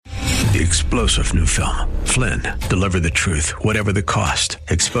The explosive new film, Flynn, deliver the truth, whatever the cost,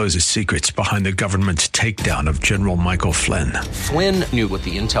 exposes secrets behind the government's takedown of General Michael Flynn. Flynn knew what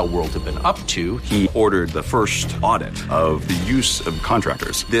the intel world had been up to. He ordered the first audit of the use of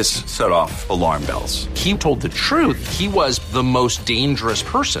contractors. This set off alarm bells. He told the truth. He was the most dangerous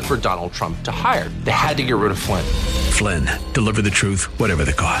person for Donald Trump to hire. They had to get rid of Flynn. Flynn, deliver the truth, whatever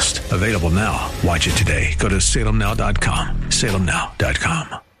the cost. Available now. Watch it today. Go to salemnow.com.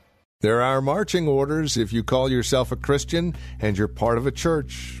 salemnow.com. There are marching orders if you call yourself a Christian and you're part of a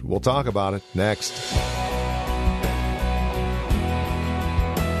church. We'll talk about it next.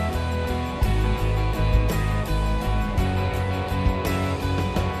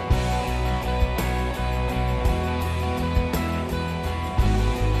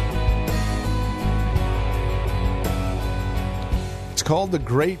 It's called the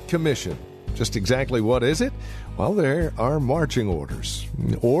Great Commission. Just exactly what is it? Well, there are marching orders.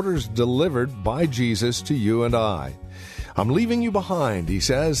 Orders delivered by Jesus to you and I. I'm leaving you behind, he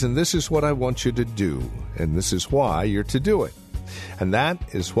says, and this is what I want you to do. And this is why you're to do it. And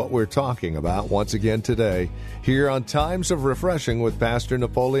that is what we're talking about once again today, here on Times of Refreshing with Pastor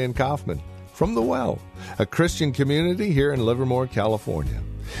Napoleon Kaufman from The Well, a Christian community here in Livermore, California.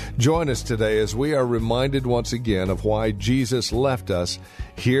 Join us today as we are reminded once again of why Jesus left us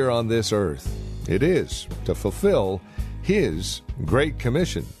here on this earth. It is to fulfill His Great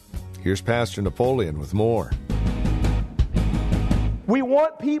Commission. Here's Pastor Napoleon with more. We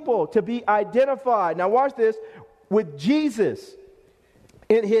want people to be identified, now watch this, with Jesus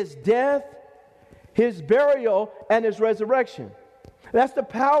in His death, His burial, and His resurrection. That's the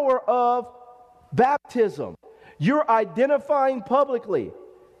power of baptism. You're identifying publicly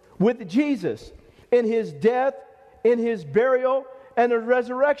with Jesus in His death, in His burial, and His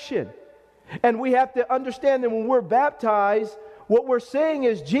resurrection. And we have to understand that when we're baptized, what we're saying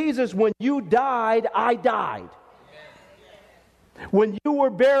is, Jesus, when you died, I died. When you were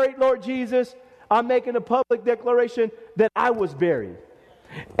buried, Lord Jesus, I'm making a public declaration that I was buried.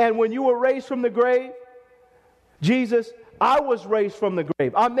 And when you were raised from the grave, Jesus, I was raised from the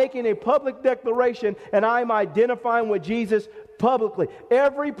grave. I'm making a public declaration, and I'm identifying with Jesus publicly.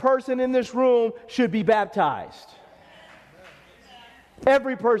 Every person in this room should be baptized.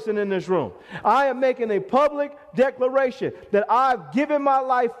 Every person in this room. I am making a public declaration that I've given my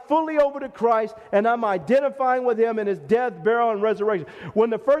life fully over to Christ, and I'm identifying with Him in His death, burial, and resurrection.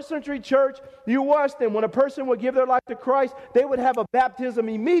 When the first century church, you watched them, when a person would give their life to Christ, they would have a baptism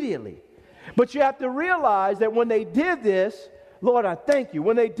immediately. But you have to realize that when they did this, Lord, I thank you.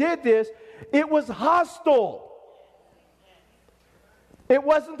 When they did this, it was hostile. It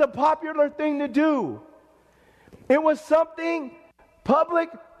wasn't the popular thing to do. It was something. Public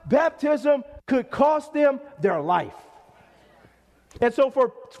baptism could cost them their life. And so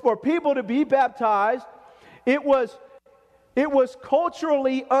for people to be baptized, it was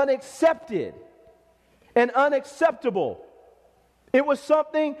culturally unaccepted and unacceptable. It was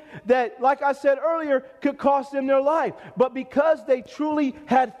something that, like I said earlier, could cost them their life. But because they truly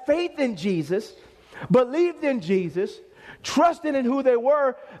had faith in Jesus, believed in Jesus, trusted in who they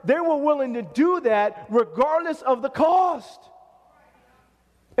were willing to do that regardless of the cost.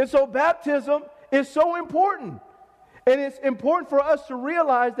 And so baptism is so important. And it's important for us to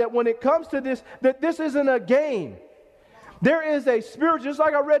realize that when it comes to this, that this isn't a game. There is a spiritual, just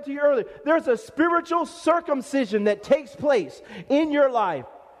like I read to you earlier, there's a spiritual circumcision that takes place in your life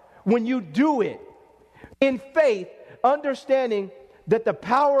when you do it in faith, understanding that the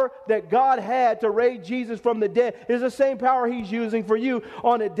power that God had to raise Jesus from the dead is the same power He's using for you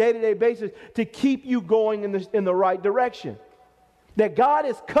on a day-to-day basis to keep you going in the right direction. That God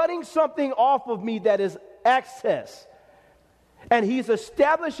is cutting something off of me that is excess. And He's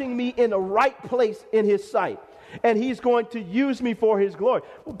establishing me in the right place in His sight. And He's going to use me for His glory.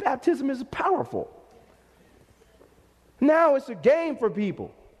 Well, baptism is powerful. Now it's a game for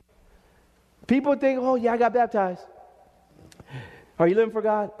people. People think, oh yeah, I got baptized. Are you living for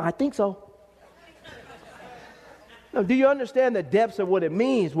God? I think so. Now, do you understand the depths of what it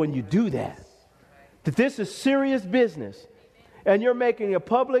means when you do that? That this is serious business. And you're making a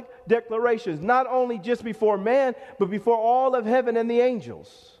public declaration, not only just before man, but before all of heaven and the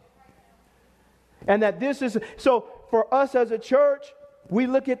angels. And that this is, so for us as a church, we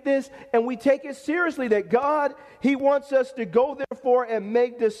look at this and we take it seriously that God, He wants us to go therefore and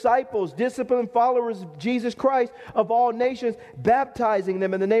make disciples, disciplined followers of Jesus Christ of all nations, baptizing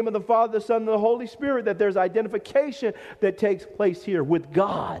them in the name of the Father, the Son, and the Holy Spirit, that there's identification that takes place here with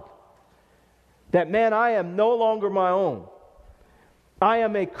God. That, man, I am no longer my own. I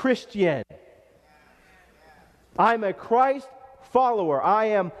am a Christian. I'm a Christ follower. I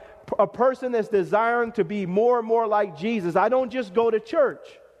am a person that's desiring to be more and more like Jesus. I don't just go to church.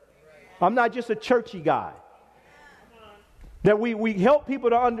 I'm not just a churchy guy. That we help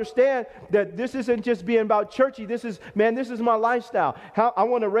people to understand that this isn't just being about churchy. This is my lifestyle. How I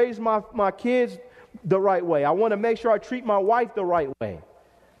want to raise my kids the right way. I want to make sure I treat my wife the right way.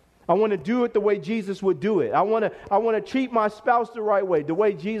 I want to do it the way Jesus would do it. I want to treat my spouse the right way, the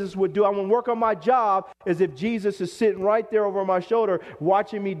way Jesus would do. I want to work on my job as if Jesus is sitting right there over my shoulder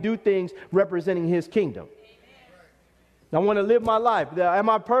watching me do things representing his kingdom. I want to live my life. Am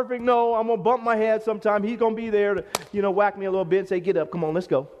I perfect? No. I'm going to bump my head sometime. He's going to be there to, whack me a little bit and say, get up. Come on, let's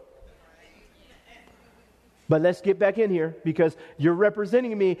go. But let's get back in here because you're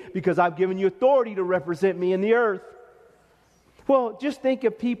representing me because I've given you authority to represent me in the earth. Well, just think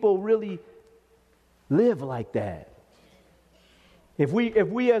if people really live like that. If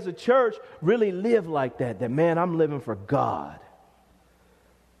we as a church really live like that, man, I'm living for God.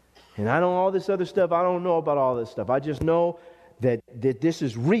 And I don't all this other stuff. I don't know about all this stuff. I just know that this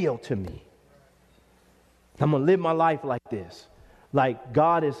is real to me. I'm going to live my life like this. Like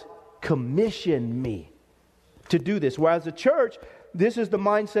God has commissioned me to do this. Whereas a church, this is the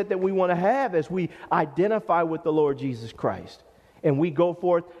mindset that we want to have as we identify with the Lord Jesus Christ. And we go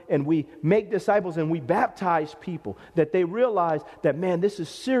forth and we make disciples and we baptize people that they realize that, man, this is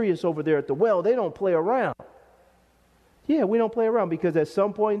serious over there at the well. They don't play around. Yeah, we don't play around because at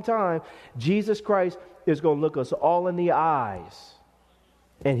some point in time, Jesus Christ is going to look us all in the eyes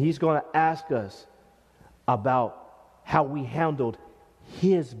and he's going to ask us about how we handled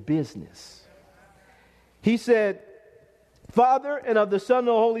his business. He said, Father, and of the Son and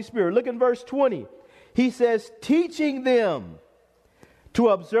the Holy Spirit. Look in verse 20. He says, teaching them to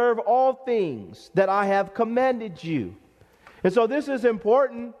observe all things that I have commanded you. And so this is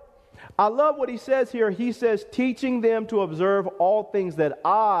important. I love what he says here. He says, teaching them to observe all things that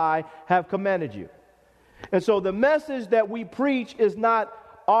I have commanded you. And so the message that we preach is not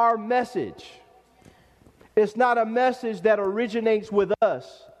our message. It's not a message that originates with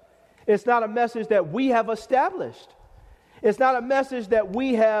us. It's not a message that we have established. It's not a message that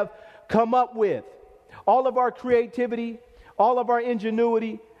we have come up with. All of our creativity, all of our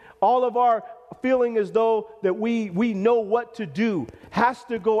ingenuity, all of our feeling as though that we know what to do has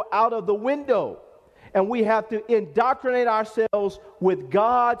to go out of the window. And we have to indoctrinate ourselves with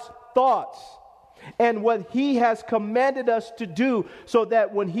God's thoughts and what he has commanded us to do so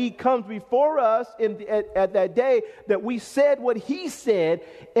that when he comes before us at that day, that we said what he said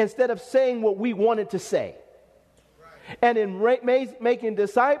instead of saying what we wanted to say. And in making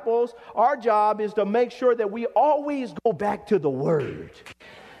disciples, our job is to make sure that we always go back to the Word.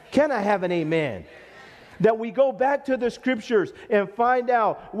 Can I have an amen? That we go back to the Scriptures and find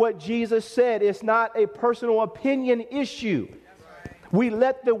out what Jesus said. It's not a personal opinion issue. We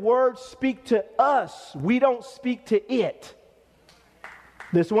let the Word speak to us. We don't speak to it.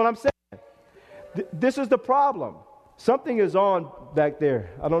 This is what I'm saying. This is the problem. Something is on back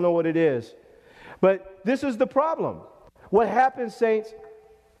there. I don't know what it is. But this is the problem. What happens, saints,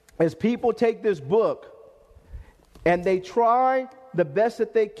 is people take this book and they try the best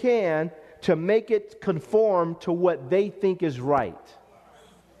that they can to make it conform to what they think is right.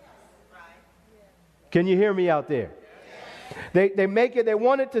 Can you hear me out there? They make it, they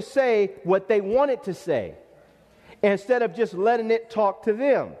want it to say what they want it to say instead of just letting it talk to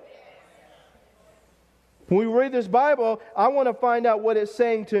them. When we read this Bible, I want to find out what it's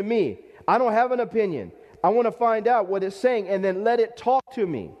saying to me. I don't have an opinion. I want to find out what it's saying and then let it talk to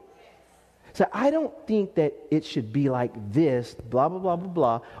me. So I don't think that it should be like this, blah, blah, blah, blah,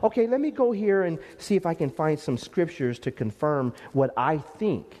 blah. Okay, let me go here and see if I can find some scriptures to confirm what I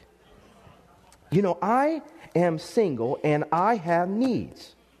think. I am single and I have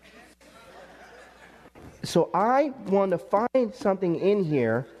needs. So I want to find something in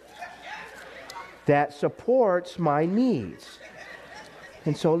here that supports my needs.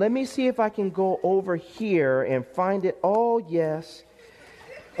 And so let me see if I can go over here and find it. Oh, yes.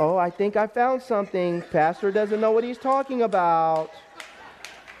 Oh, I think I found something. Pastor doesn't know what he's talking about.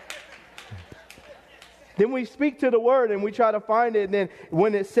 Then we speak to the Word and we try to find it. And then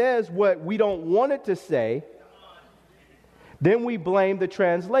when it says what we don't want it to say, then we blame the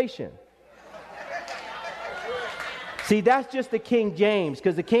translation. See, that's just the King James.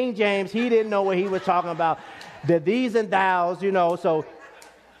 Because the King James, he didn't know what he was talking about. The these and thous, so...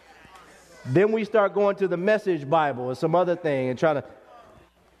 Then we start going to the Message Bible or some other thing and trying to...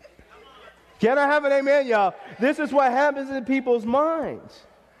 Can I have an amen, y'all? This is what happens in people's minds.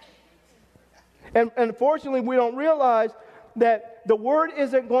 And unfortunately, we don't realize that the Word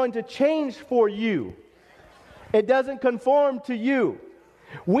isn't going to change for you. It doesn't conform to you.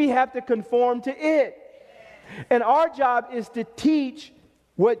 We have to conform to it. And our job is to teach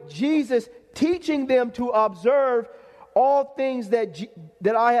what Jesus, teaching them to observe all things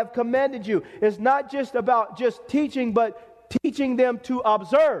that I have commanded you. It's not just about just teaching, but teaching them to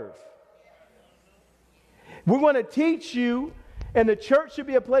observe. We're going to teach you, and the church should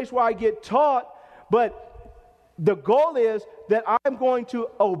be a place where I get taught, but the goal is that I'm going to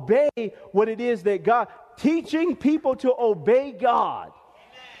obey what it is that God, teaching people to obey God.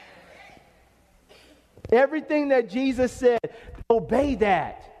 Everything that Jesus said, obey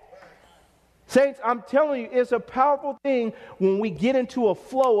that. Saints, I'm telling you, it's a powerful thing when we get into a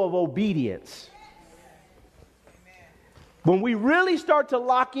flow of obedience. When we really start to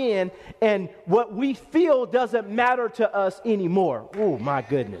lock in and what we feel doesn't matter to us anymore. Oh, my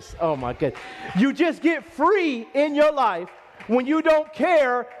goodness. Oh, my goodness. You just get free in your life when you don't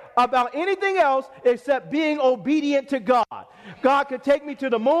care about anything else except being obedient to God. God could take me to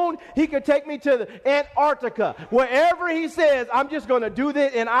the moon. He could take me to the Antarctica. Wherever he says, I'm just going to do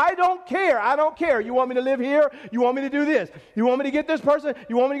this, and I don't care. I don't care. You want me to live here? You want me to do this? You want me to get this person?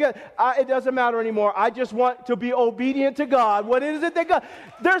 You want me to get... it doesn't matter anymore. I just want to be obedient to God. What is it that God...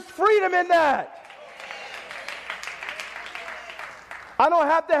 There's freedom in that. I don't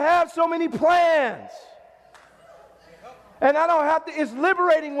have to have so many plans. And I don't have to, it's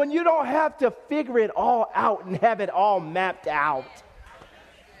liberating when you don't have to figure it all out and have it all mapped out.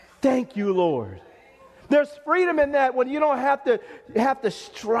 Thank you, Lord. There's freedom in that when you don't have to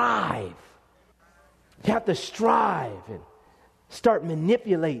strive. You have to strive and start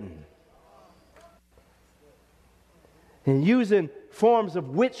manipulating. And using forms of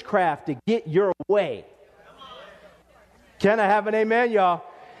witchcraft to get your way. Can I have an amen, y'all?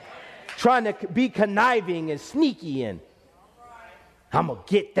 Trying to be conniving and sneaky and I'm going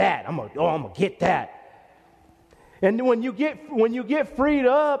to get that. I'm going to get that. And when you get freed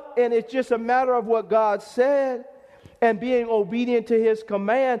up and it's just a matter of what God said and being obedient to his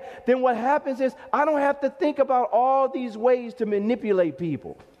command, then what happens is I don't have to think about all these ways to manipulate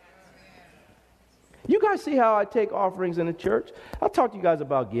people. You guys see how I take offerings in the church? I'll talk to you guys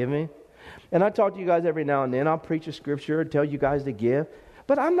about giving. And I talk to you guys every now and then. I'll preach a scripture and tell you guys to give.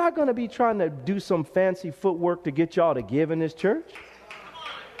 But I'm not going to be trying to do some fancy footwork to get y'all to give in this church.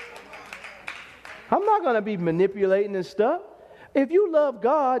 I'm not going to be manipulating this stuff. If you love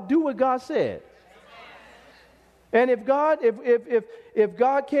God, do what God said. And if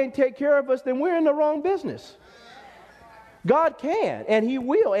God can't take care of us, then we're in the wrong business. God can, and he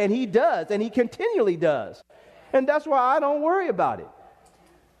will, and he does, and he continually does. And that's why I don't worry about it.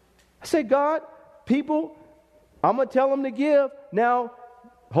 I say, God, people, I'm going to tell them to give. Now,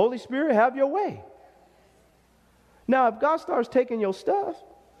 Holy Spirit, have your way. Now, if God starts taking your stuff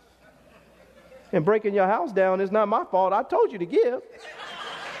and breaking your house down, it's not my fault. I told you to give.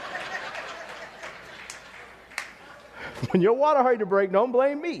 When your water hurry to break, don't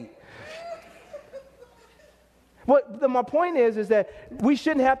blame me. My point is that we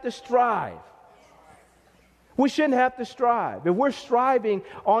shouldn't have to strive. We shouldn't have to strive. If we're striving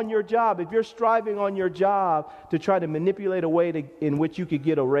on your job, if you're striving on your job to try to manipulate a way in which you could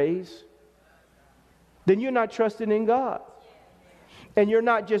get a raise, then you're not trusting in God. And you're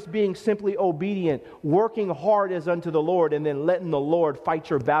not just being simply obedient, working hard as unto the Lord, and then letting the Lord fight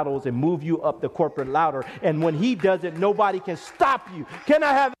your battles and move you up the corporate ladder. And when he does it, nobody can stop you. Can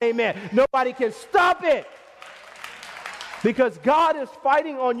I have an amen? Nobody can stop it. Because God is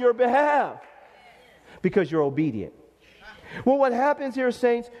fighting on your behalf. Because you're obedient. Well, what happens here,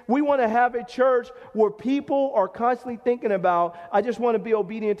 saints, we want to have a church where people are constantly thinking about, I just want to be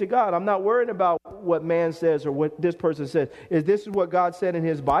obedient to God. I'm not worried about what man says or what this person says. If this is what God said in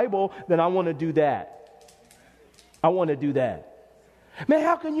his Bible, then I want to do that. I want to do that. Man,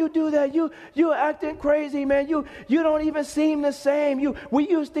 how can you do that? You're acting crazy, man. You don't even seem the same. We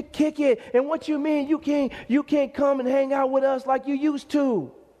used to kick it. And what you mean? You can't come and hang out with us like you used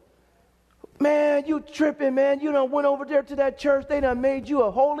to. Man, you tripping, man. You done went over there to that church. They done made you a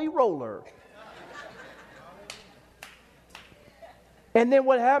holy roller. And then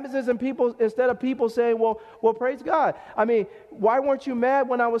what happens is instead of people saying, well, praise God. I mean, why weren't you mad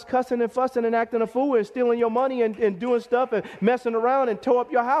when I was cussing and fussing and acting a fool and stealing your money and doing stuff and messing around and tore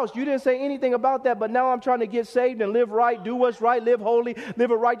up your house? You didn't say anything about that, but now I'm trying to get saved and live right, do what's right, live holy, live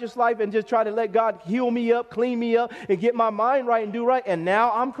a righteous life, and just try to let God heal me up, clean me up, and get my mind right and do right. And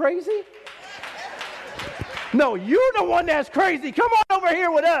now I'm crazy? No, you're the one that's crazy. Come on over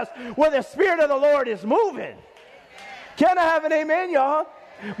here with us where the Spirit of the Lord is moving. Can I have an amen, y'all?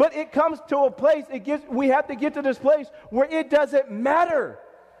 But it comes to a place, we have to get to this place where it doesn't matter.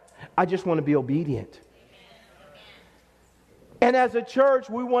 I just want to be obedient. And as a church,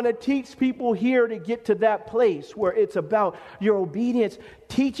 we want to teach people here to get to that place where it's about your obedience,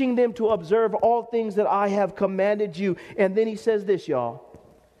 teaching them to observe all things that I have commanded you. And then he says this, y'all.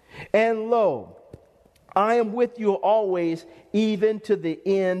 And lo, I am with you always, even to the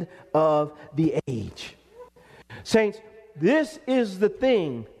end of the age. Saints, this is the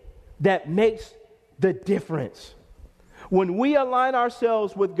thing that makes the difference. When we align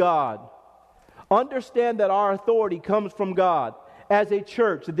ourselves with God, understand that our authority comes from God. As a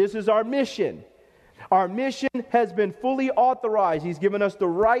church, this is our mission. Our mission has been fully authorized. He's given us the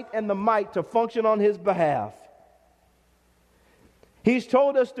right and the might to function on His behalf. He's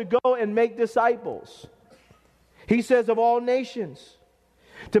told us to go and make disciples. He says of all nations,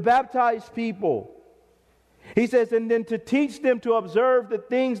 to baptize people. He says, and then to teach them to observe the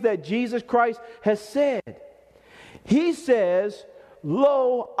things that Jesus Christ has said. He says,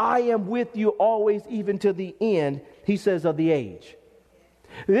 lo, I am with you always, even to the end, he says, of the age.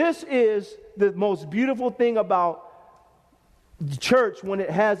 This is the most beautiful thing about the church when it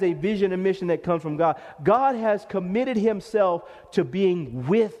has a vision and mission that comes from God. God has committed Himself to being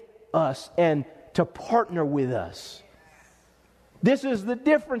with us and to partner with us. This is the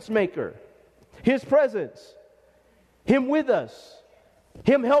difference maker. His presence, Him with us,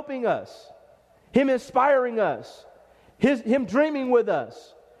 Him helping us, Him inspiring us, Him dreaming with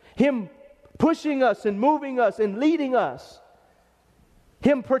us, Him pushing us and moving us and leading us,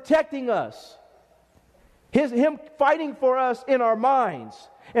 Him protecting us, Him fighting for us in our minds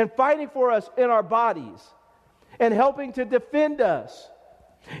and fighting for us in our bodies and helping to defend us.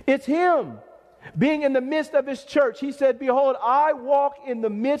 It's Him being in the midst of His church. He said, behold, I walk in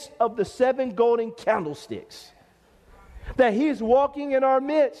the midst of the 7 golden candlesticks. That He's walking in our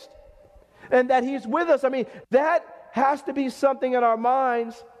midst and that He's with us. I mean, that has to be something in our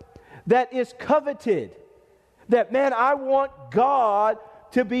minds that is coveted. That, man, I want God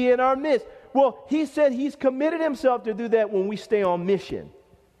to be in our midst. Well, He said He's committed Himself to do that when we stay on mission.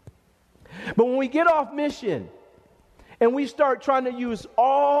 But when we get off mission and we start trying to use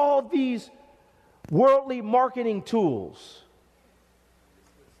all these worldly marketing tools,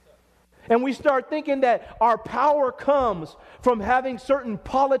 and we start thinking that our power comes from having certain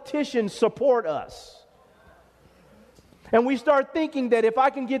politicians support us, and we start thinking that if I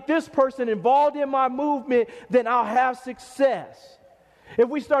can get this person involved in my movement, then I'll have success. If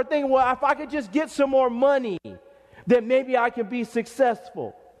we start thinking, well, if I could just get some more money, then maybe I can be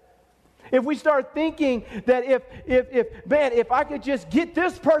successful. If we start thinking that if I could just get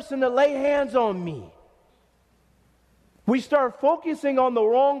this person to lay hands on me, we start focusing on the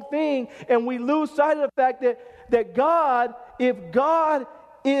wrong thing and we lose sight of the fact that God, if God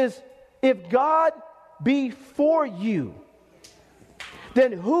be for you,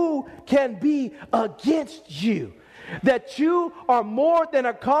 then who can be against you? That you are more than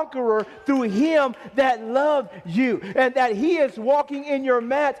a conqueror through Him that loved you, and that He is walking in your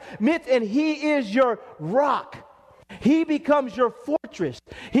midst and He is your rock. He becomes your fortress.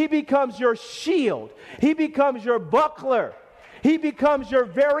 He becomes your shield. He becomes your buckler. He becomes your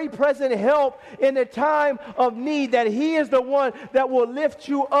very present help in the time of need, that He is the one that will lift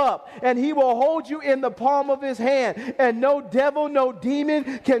you up and He will hold you in the palm of His hand, and no devil, no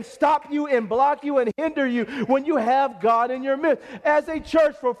demon can stop you and block you and hinder you when you have God in your midst. As a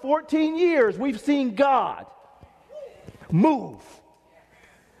church for 14 years, we've seen God move.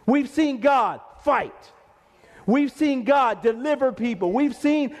 We've seen God fight. We've seen God deliver people. We've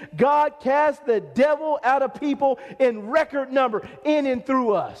seen God cast the devil out of people in record number, in and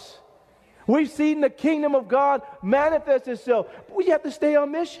through us. We've seen the kingdom of God manifest itself. We have to stay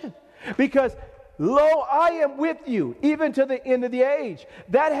on mission because, lo, I am with you even to the end of the age.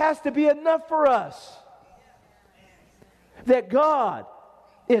 That has to be enough for us. That God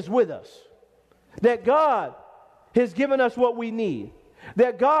is with us. That God has given us what we need.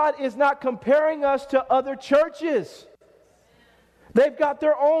 That God is not comparing us to other churches. They've got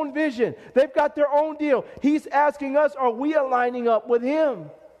their own vision. They've got their own deal. He's asking us, are we aligning up with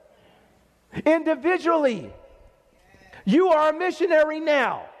Him? Individually. You are a missionary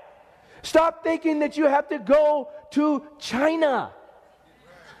now. Stop thinking that you have to go to China.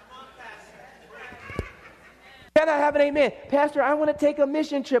 Can I have an amen? Pastor, I want to take a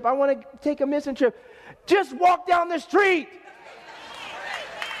mission trip. I want to take a mission trip. Just walk down the street.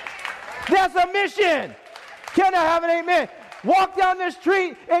 That's a mission. Can I have an amen? Walk down the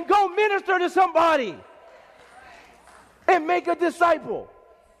street and go minister to somebody and make a disciple.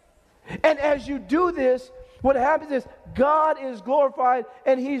 And as you do this, what happens is God is glorified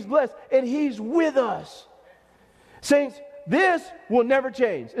and He's blessed and He's with us. Saints, this will never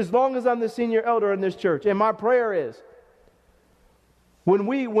change as long as I'm the senior elder in this church. And my prayer is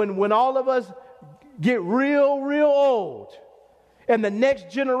When all of us get real old and the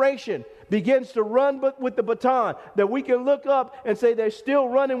next generation begins to run with the baton, that we can look up and say they're still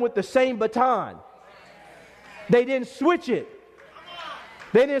running with the same baton. They didn't switch it.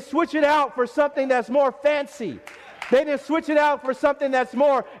 They didn't switch it out for something that's more fancy. They didn't switch it out for something that's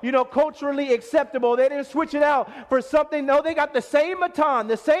more, culturally acceptable. They didn't switch it out for something. No, they got the same baton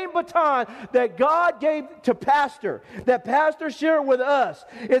that God gave to Pastor, that Pastor shared with us,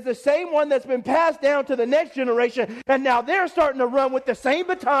 is the same one that's been passed down to the next generation. And now they're starting to run with the same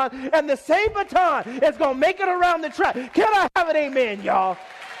baton, and the same baton is going to make it around the track. Can I have an amen, y'all?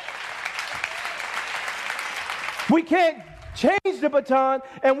 We can't change the baton,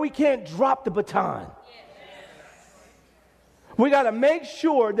 and we can't drop the baton. We got to make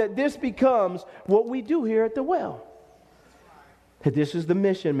sure that this becomes what we do here at the well. This is the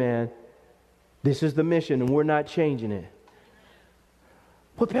mission, man. This is the mission, and we're not changing it.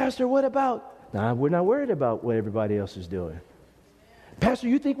 Well, Pastor, what about? Nah, we're not worried about what everybody else is doing. Pastor,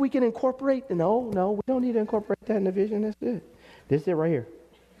 you think we can incorporate? No, we don't need to incorporate that in the vision. That's it. This is it right here.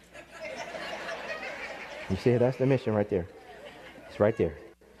 You see, that's the mission right there. It's right there.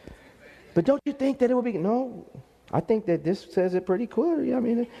 But don't you think that it would be? No. I think that this says it pretty clearly. I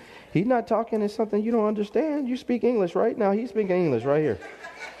mean, he's not talking in something you don't understand. You speak English right now. He's speaking English right here.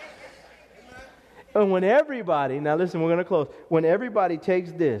 And when everybody, now listen, we're going to close. When everybody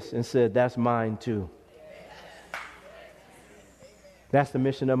takes this and said, that's mine too. That's the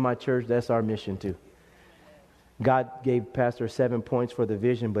mission of my church. That's our mission too. God gave Pastor 7 points for the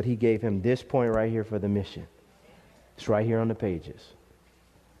vision, but he gave him this point right here for the mission. It's right here on the pages.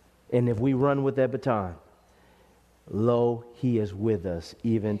 And if we run with that baton, lo, he is with us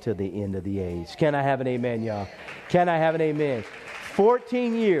even to the end of the age. Can I have an amen, y'all? Can I have an amen?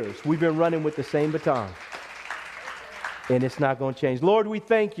 14 years we've been running with the same baton. And it's not going to change. Lord, we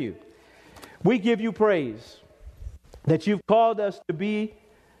thank you. We give you praise that you've called us to be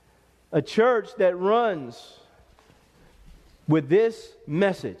a church that runs with this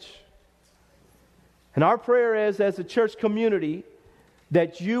message. And our prayer is, as a church community,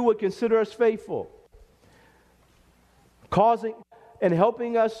 that you would consider us faithful, causing and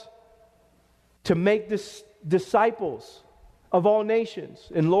helping us to make disciples of all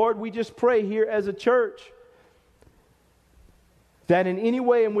nations. And Lord, we just pray here as a church that in any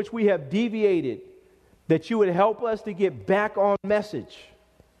way in which we have deviated, that you would help us to get back on message.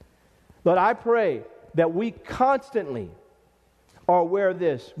 Lord, I pray that we constantly are aware of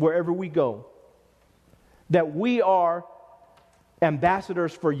this wherever we go, that we are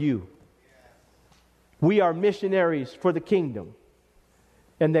ambassadors for you. We are missionaries for the kingdom.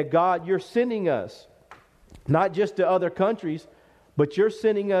 And that, God, you're sending us not just to other countries, but you're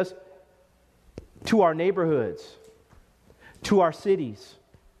sending us to our neighborhoods, to our cities.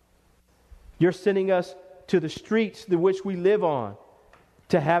 You're sending us to the streets in which we live on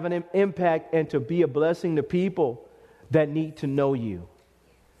to have an impact and to be a blessing to people that need to know you.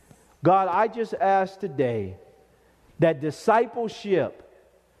 God, I just ask today that discipleship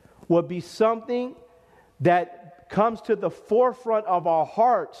will be something that comes to the forefront of our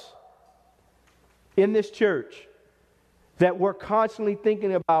hearts in this church, that we're constantly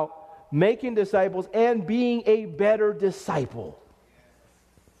thinking about making disciples and being a better disciple.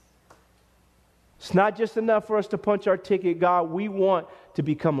 It's not just enough for us to punch our ticket. God, we want to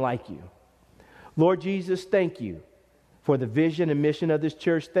become like you. Lord Jesus, thank you for the vision and mission of this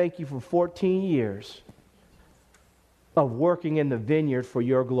church. Thank you for 14 years of working in the vineyard for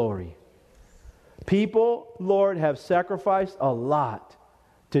your glory. People, Lord, have sacrificed a lot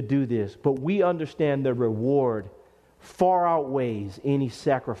to do this, but we understand the reward far outweighs any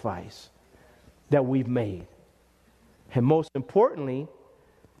sacrifice that we've made. And most importantly,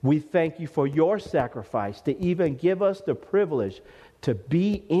 we thank you for your sacrifice to even give us the privilege to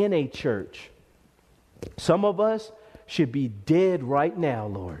be in a church. Some of us should be dead right now,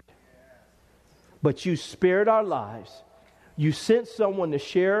 Lord. But you spared our lives. You sent someone to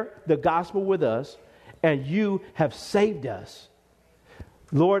share the gospel with us, and you have saved us.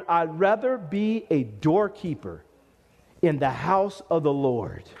 Lord, I'd rather be a doorkeeper in the house of the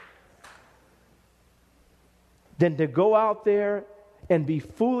Lord than to go out there and be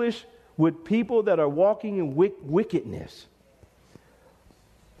foolish with people that are walking in wickedness.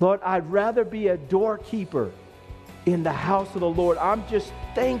 Lord, I'd rather be a doorkeeper in the house of the Lord. I'm just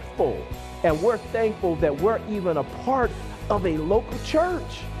thankful, and we're thankful that we're even a part of a local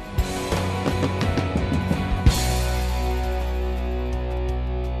church.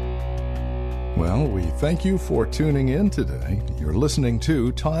 Well, we thank you for tuning in today. You're listening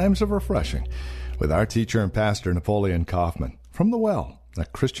to Times of Refreshing with our teacher and pastor, Napoleon Kaufman, from from The Well, a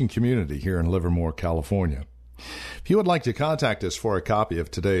Christian community here in Livermore, California. If you would like to contact us for a copy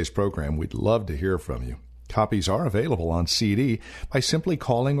of today's program, we'd love to hear from you. Copies are available on CD by simply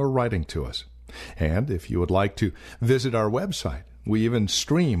calling or writing to us. And if you would like to visit our website, we even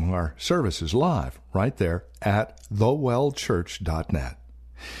stream our services live right there at thewellchurch.net.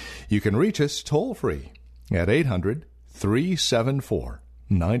 You can reach us toll-free at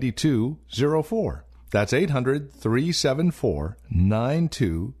 800-374-9204. That's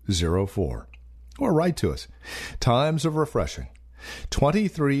 800-374-9204. Or write to us. Times of Refreshing,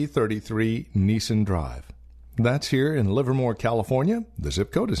 2333 Neeson Drive. That's here in Livermore, California. The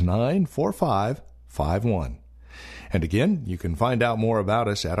zip code is 94551. And again, you can find out more about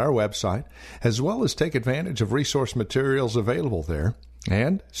us at our website, as well as take advantage of resource materials available there,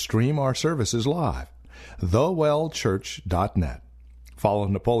 and stream our services live. thewellchurch.net. Follow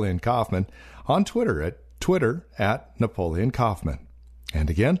Napoleon Kaufman on Twitter at Napoleon Kaufman. And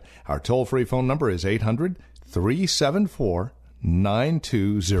again, our toll-free phone number is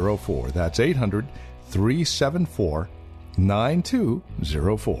 800-374-9204. That's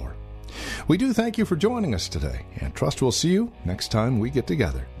 800-374-9204. We do thank you for joining us today, and trust we'll see you next time we get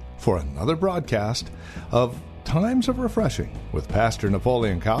together for another broadcast of Times of Refreshing with Pastor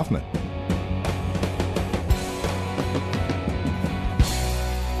Napoleon Kaufman.